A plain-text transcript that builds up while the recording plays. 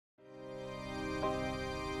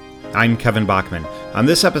I'm Kevin Bachman. On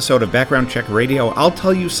this episode of Background Check Radio, I'll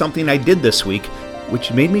tell you something I did this week,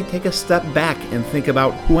 which made me take a step back and think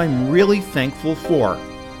about who I'm really thankful for.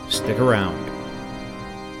 Stick around.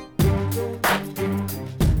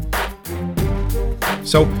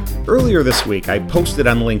 So, earlier this week, I posted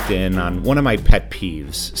on LinkedIn on one of my pet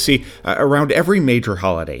peeves. See, around every major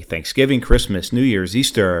holiday, Thanksgiving, Christmas, New Year's,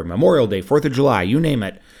 Easter, Memorial Day, 4th of July, you name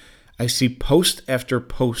it, I see post after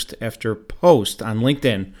post after post on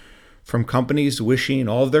LinkedIn from companies wishing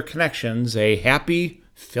all of their connections a happy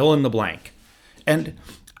fill in the blank. And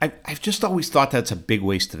I've just always thought that's a big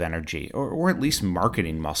waste of energy, or at least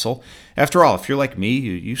marketing muscle. After all, if you're like me,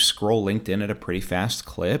 you scroll LinkedIn at a pretty fast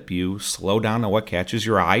clip, you slow down on what catches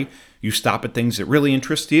your eye, you stop at things that really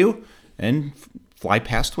interest you, and fly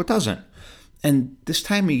past what doesn't. And this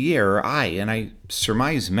time of year, and I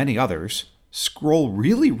surmise many others, scroll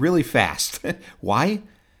really, really fast. Why?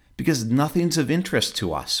 Because nothing's of interest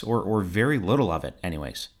to us, or very little of it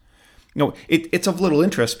anyways. No, it's of little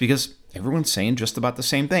interest because everyone's saying just about the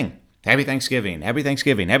same thing. Happy Thanksgiving, Happy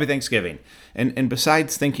Thanksgiving, Happy Thanksgiving. And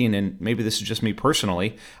besides thinking, and maybe this is just me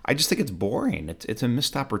personally, I just think it's boring. It's a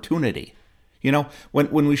missed opportunity. You know,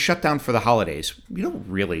 when we shut down for the holidays, we don't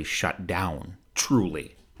really shut down,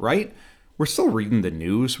 truly, right? We're still reading the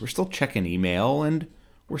news, we're still checking email, and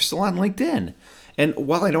we're still on LinkedIn. And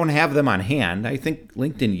while I don't have them on hand, I think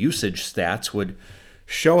LinkedIn usage stats would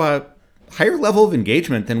show a higher level of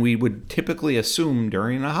engagement than we would typically assume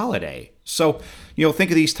during a holiday. So,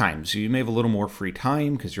 think of these times. You may have a little more free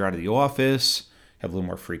time because you're out of the office, have a little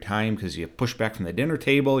more free time because you push back from the dinner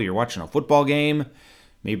table, you're watching a football game,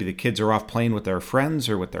 maybe the kids are off playing with their friends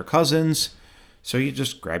or with their cousins. So you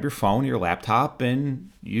just grab your phone, your laptop,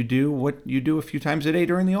 and you do what you do a few times a day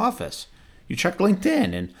during the office. You check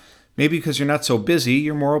LinkedIn, and maybe because you're not so busy,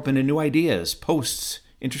 you're more open to new ideas, posts,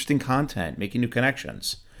 interesting content, making new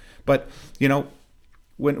connections. But,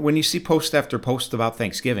 when you see post after post about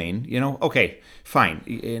Thanksgiving, okay, fine.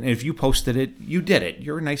 And if you posted it, you did it.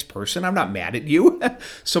 You're a nice person. I'm not mad at you.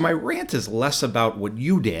 So my rant is less about what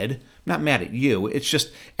you did. I'm not mad at you. It's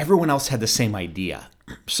just everyone else had the same idea.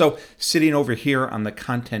 So sitting over here on the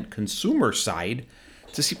content consumer side,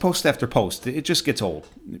 to see post after post, it just gets old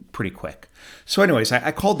pretty quick. So anyways,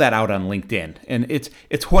 I called that out on LinkedIn, and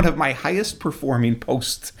it's one of my highest performing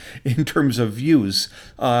posts in terms of views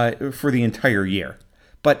for the entire year.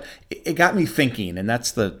 But it got me thinking, and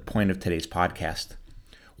that's the point of today's podcast.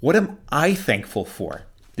 What am I thankful for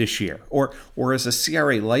this year? Or as a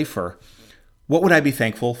CRA lifer, what would I be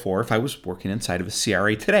thankful for if I was working inside of a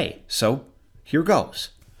CRA today? So here goes.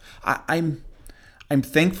 I'm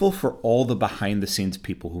thankful for all the behind-the-scenes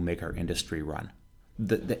people who make our industry run.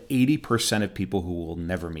 The 80% of people who we'll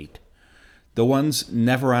never meet. The ones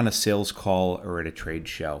never on a sales call or at a trade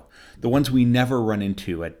show. The ones we never run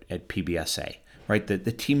into at PBSA, right? The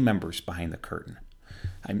team members behind the curtain.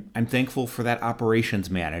 I'm thankful for that operations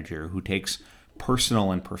manager who takes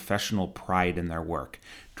personal and professional pride in their work,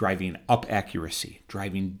 driving up accuracy,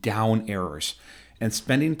 driving down errors, and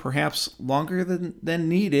spending perhaps longer than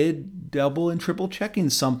needed double and triple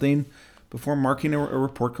checking something before marking a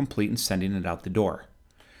report complete and sending it out the door.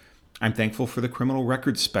 I'm thankful for the criminal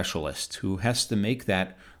records specialist who has to make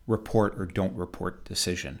that report or don't report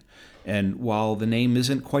decision. And while the name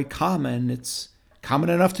isn't quite common, it's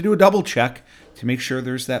common enough to do a double check to make sure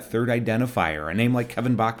there's that third identifier, a name like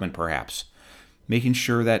Kevin Bachman perhaps. Making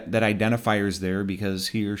sure that identifier is there because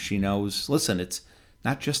he or she knows, listen, it's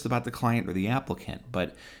not just about the client or the applicant,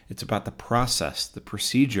 but it's about the process, the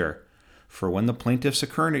procedure for when the plaintiff's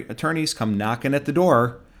attorneys come knocking at the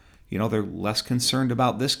door. They're less concerned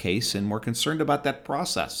about this case and more concerned about that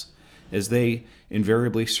process as they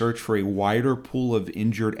invariably search for a wider pool of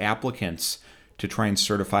injured applicants to try and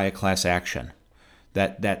certify a class action.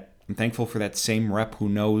 That I'm thankful for that same rep who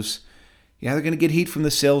knows, they're going to get heat from the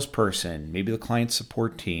salesperson, maybe the client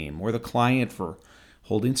support team, or the client for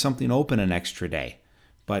holding something open an extra day.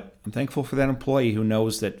 But I'm thankful for that employee who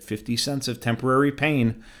knows that 50 cents of temporary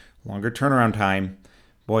pain, longer turnaround time,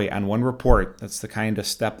 boy, on one report, that's the kind of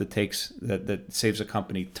step that saves a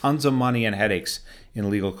company tons of money and headaches in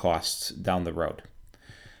legal costs down the road.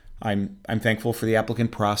 I'm thankful for the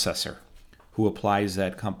applicant processor who applies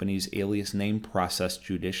that company's alias name process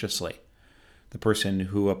judiciously. The person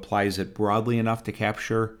who applies it broadly enough to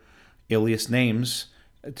capture alias names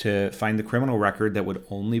to find the criminal record that would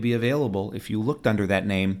only be available if you looked under that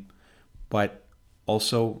name, but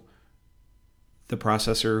also the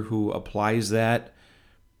processor who applies that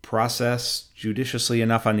process judiciously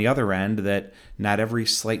enough on the other end that not every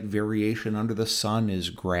slight variation under the sun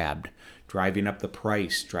is grabbed, driving up the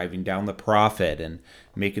price, driving down the profit, and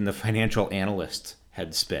making the financial analyst's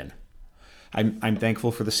head spin. I'm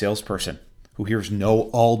thankful for the salesperson who hears no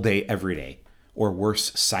all day, every day, or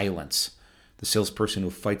worse, silence. The salesperson who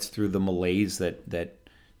fights through the malaise that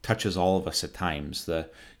touches all of us at times. The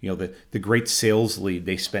great sales lead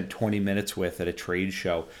they spent 20 minutes with at a trade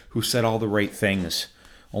show who said all the right things,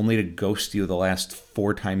 only to ghost you the last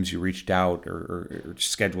 4 times you reached out or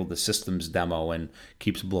scheduled the systems demo and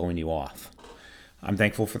keeps blowing you off. I'm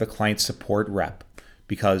thankful for the client support rep,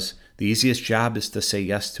 because the easiest job is to say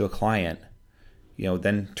yes to a client,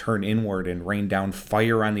 then turn inward and rain down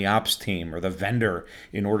fire on the ops team or the vendor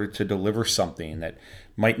in order to deliver something that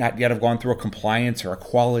might not yet have gone through a compliance or a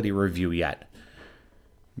quality review yet.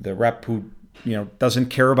 The rep who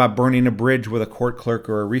doesn't care about burning a bridge with a court clerk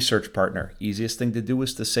or a research partner. Easiest thing to do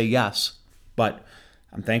is to say yes. But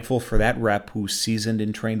I'm thankful for that rep who's seasoned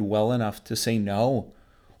and trained well enough to say no,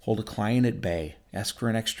 hold a client at bay, ask for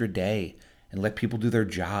an extra day, and let people do their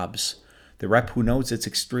jobs. The rep who knows it's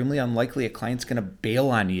extremely unlikely a client's going to bail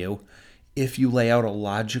on you if you lay out a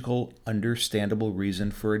logical, understandable reason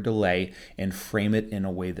for a delay and frame it in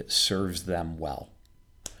a way that serves them well.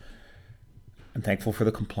 I'm thankful for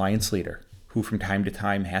the compliance leader who from time to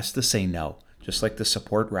time has to say no, just like the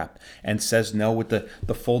support rep, and says no with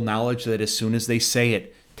the full knowledge that as soon as they say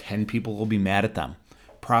it, 10 people will be mad at them.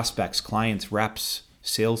 Prospects, clients, reps,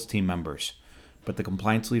 sales team members. But the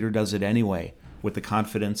compliance leader does it anyway, with the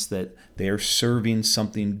confidence that they are serving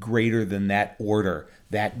something greater than that order,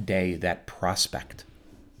 that day, that prospect.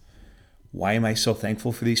 Why am I so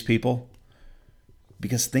thankful for these people?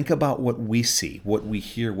 Because think about what we see, what we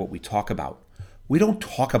hear, what we talk about. We don't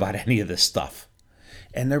talk about any of this stuff.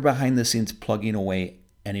 And they're behind the scenes plugging away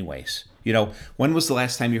anyways. When was the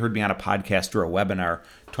last time you heard me on a podcast or a webinar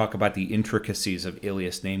talk about the intricacies of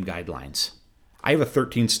alias name guidelines? I have a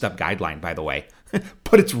 13-step guideline, by the way,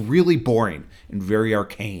 but it's really boring and very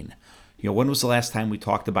arcane. When was the last time we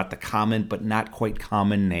talked about the common but not quite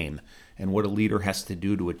common name and what a leader has to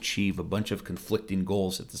do to achieve a bunch of conflicting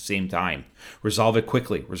goals at the same time? Resolve it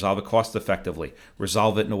quickly, resolve it cost effectively,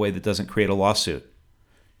 resolve it in a way that doesn't create a lawsuit.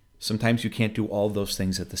 Sometimes you can't do all those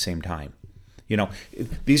things at the same time.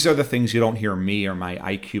 These are the things you don't hear me or my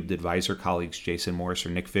iCubed advisor colleagues, Jason Morris or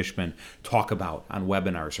Nick Fishman, talk about on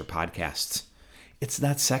webinars or podcasts. It's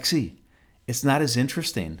not sexy. It's not as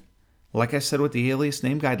interesting. Like I said with the alias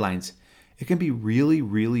name guidelines, it can be really,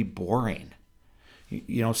 really boring.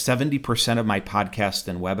 70% of my podcast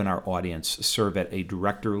and webinar audience serve at a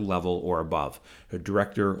director level or above, a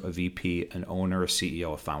director, a VP, an owner, a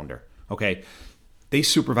CEO, a founder. Okay, they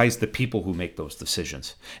supervise the people who make those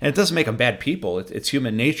decisions. And it doesn't make them bad people. It's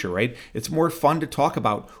human nature, right? It's more fun to talk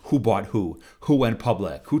about who bought who went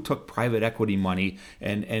public, who took private equity money,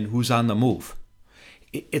 and who's on the move.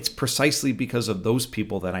 It's precisely because of those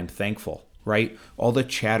people that I'm thankful, right? All the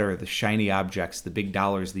chatter, the shiny objects, the big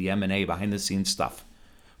dollars, the M&A, behind the scenes stuff.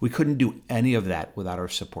 We couldn't do any of that without our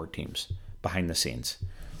support teams behind the scenes.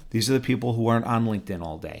 These are the people who aren't on LinkedIn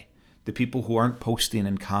all day, the people who aren't posting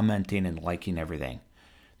and commenting and liking everything.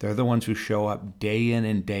 They're the ones who show up day in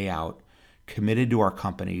and day out, committed to our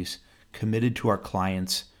companies, committed to our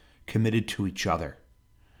clients, committed to each other.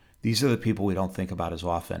 These are the people we don't think about as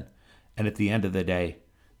often. And at the end of the day,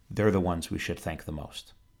 they're the ones we should thank the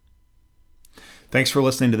most. Thanks for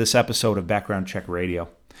listening to this episode of Background Check Radio.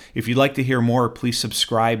 If you'd like to hear more, please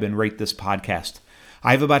subscribe and rate this podcast.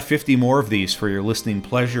 I have about 50 more of these for your listening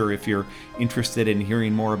pleasure if you're interested in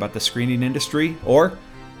hearing more about the screening industry, or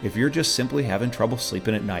if you're just simply having trouble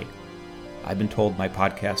sleeping at night. I've been told my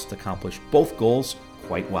podcasts accomplish both goals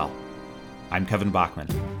quite well. I'm Kevin Bachman.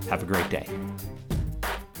 Have a great day.